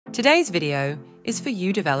Today's video is for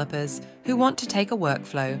you developers who want to take a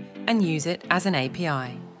workflow and use it as an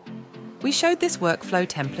API. We showed this workflow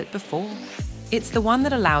template before. It's the one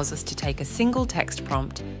that allows us to take a single text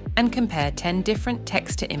prompt and compare 10 different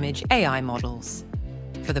text-to-image AI models.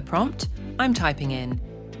 For the prompt, I'm typing in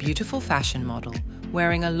beautiful fashion model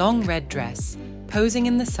wearing a long red dress, posing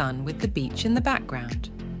in the sun with the beach in the background.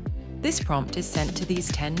 This prompt is sent to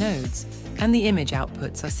these 10 nodes, and the image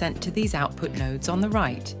outputs are sent to these output nodes on the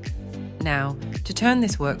right. Now, to turn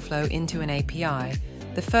this workflow into an API,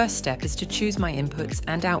 the first step is to choose my inputs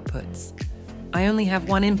and outputs. I only have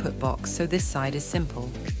one input box, so this side is simple.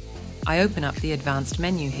 I open up the advanced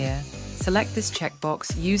menu here, select this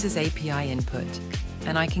checkbox Use as API input,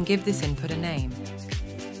 and I can give this input a name.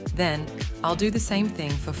 Then, I'll do the same thing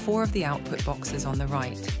for 4 of the output boxes on the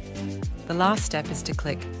right. The last step is to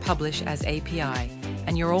click Publish as API,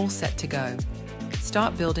 and you're all set to go.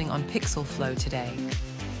 Start building on PixelFlow today.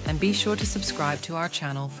 And be sure to subscribe to our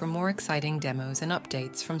channel for more exciting demos and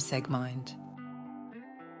updates from Segmind.